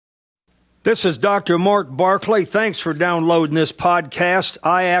This is Dr. Mark Barclay. Thanks for downloading this podcast.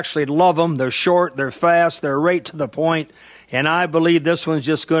 I actually love them. They're short, they're fast, they're right to the point, and I believe this one's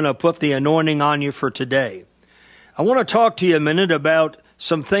just going to put the anointing on you for today. I want to talk to you a minute about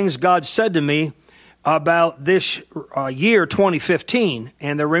some things God said to me about this year, 2015,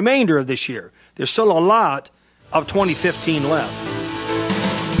 and the remainder of this year. There's still a lot of 2015 left.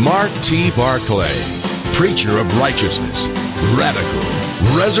 Mark T. Barclay, preacher of righteousness,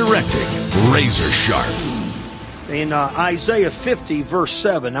 radical, resurrecting, razor sharp. In Isaiah 50, verse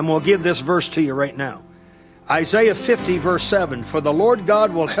 7, I'm going to give this verse to you right now. Isaiah 50, verse 7, "For the Lord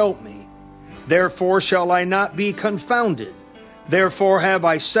God will help me, therefore shall I not be confounded. Therefore have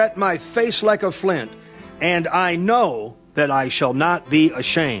I set my face like a flint, and I know that I shall not be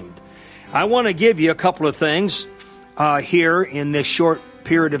ashamed." I want to give you a couple of things here in this short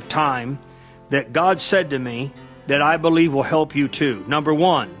period of time that God said to me that I believe will help you too. Number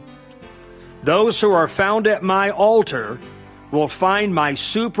one, those who are found at my altar will find my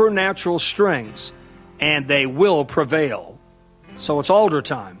supernatural strengths, and they will prevail. So it's altar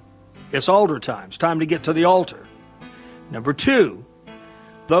time. It's altar time. It's time to get to the altar. Number two,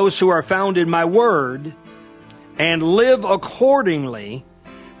 those who are found in my word and live accordingly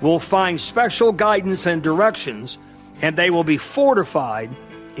will find special guidance and directions, and they will be fortified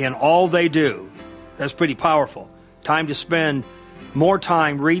in all they do. That's pretty powerful. Time to spend more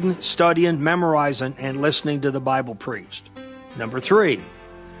time reading, studying, memorizing, and listening to the Bible preached. Number three,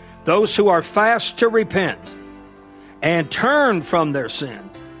 those who are fast to repent and turn from their sin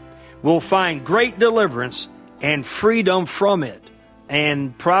will find great deliverance and freedom from it,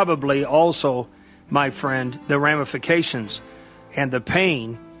 and probably also, my friend, the ramifications and the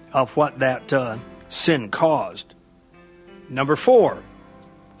pain of what that sin caused. Number four,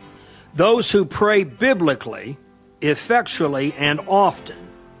 those who pray biblically, effectually, and often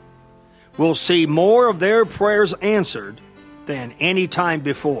will see more of their prayers answered than any time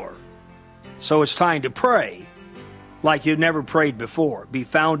before. So it's time to pray like you've never prayed before. Be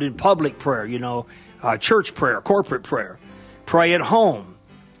found in public prayer, church prayer, corporate prayer. Pray at home.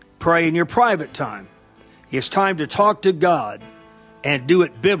 Pray in your private time. It's time to talk to God and do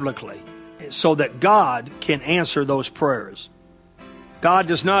it biblically so that God can answer those prayers. God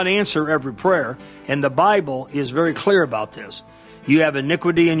does not answer every prayer, and the Bible is very clear about this. You have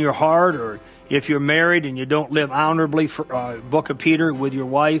iniquity in your heart, or if you're married and you don't live honorably, for Book of Peter, with your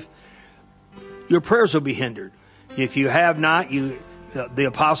wife, your prayers will be hindered. If you have not, the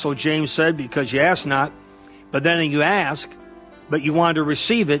Apostle James said, because you ask not, but then you ask, but you wanted to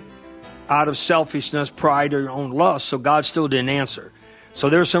receive it out of selfishness, pride, or your own lust, so God still didn't answer. So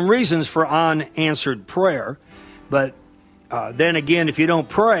there's some reasons for unanswered prayer, but then again, if you don't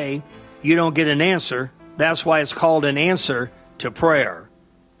pray, you don't get an answer. That's why it's called an answer to prayer.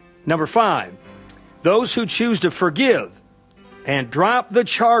 Number five, those who choose to forgive and drop the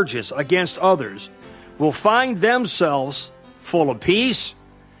charges against others will find themselves full of peace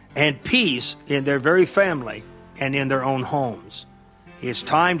and peace in their very family and in their own homes. It's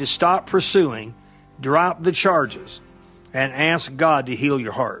time to stop pursuing, drop the charges, and ask God to heal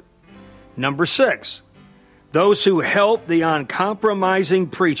your heart. Number six, those who help the uncompromising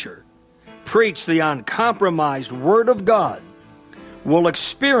preacher preach the uncompromised Word of God will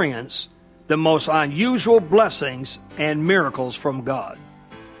experience the most unusual blessings and miracles from God.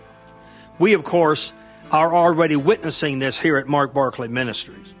 We, of course, are already witnessing this here at Mark Barclay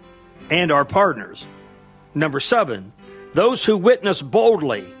Ministries and our partners. Number seven, those who witness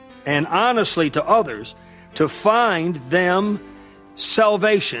boldly and honestly to others to find them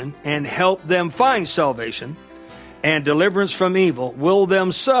salvation and help them find salvation and deliverance from evil will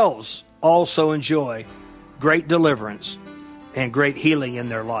themselves also enjoy great deliverance and great healing in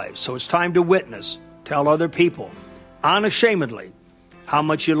their lives. So it's time to witness, tell other people unashamedly how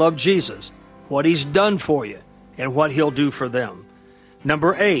much you love Jesus, what He's done for you, and what He'll do for them.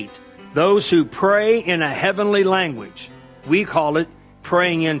 Number eight, those who pray in a heavenly language. We call it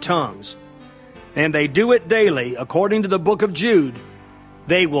praying in tongues. And they do it daily, according to the book of Jude.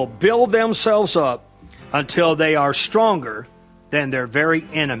 They will build themselves up until they are stronger than their very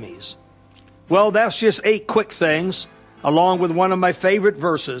enemies. Well, that's just 8 quick things, along with one of my favorite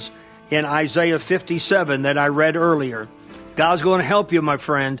verses in Isaiah 57 that I read earlier. God's going to help you, my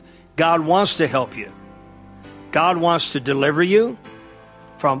friend. God wants to help you. God wants to deliver you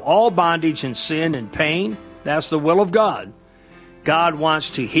from all bondage and sin and pain. That's the will of God. God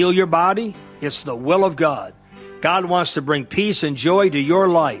wants to heal your body. It's the will of God. God wants to bring peace and joy to your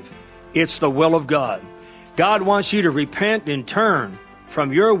life. It's the will of God. God wants you to repent and turn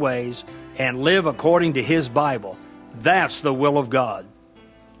from your ways and live according to His Bible. That's the will of God.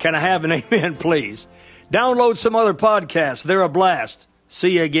 Can I have an amen, please? Download some other podcasts. They're a blast.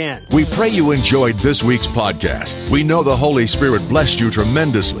 See you again. We pray you enjoyed this week's podcast. We know the Holy Spirit blessed you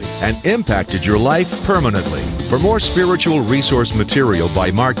tremendously and impacted your life permanently. For more spiritual resource material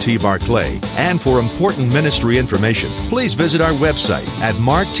by Mark T. Barclay and for important ministry information, please visit our website at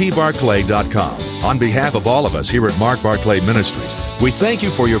marktbarclay.com. On behalf of all of us here at Mark Barclay Ministries, we thank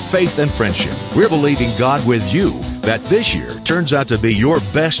you for your faith and friendship. We're believing God with you that this year turns out to be your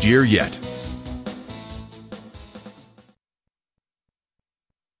best year yet.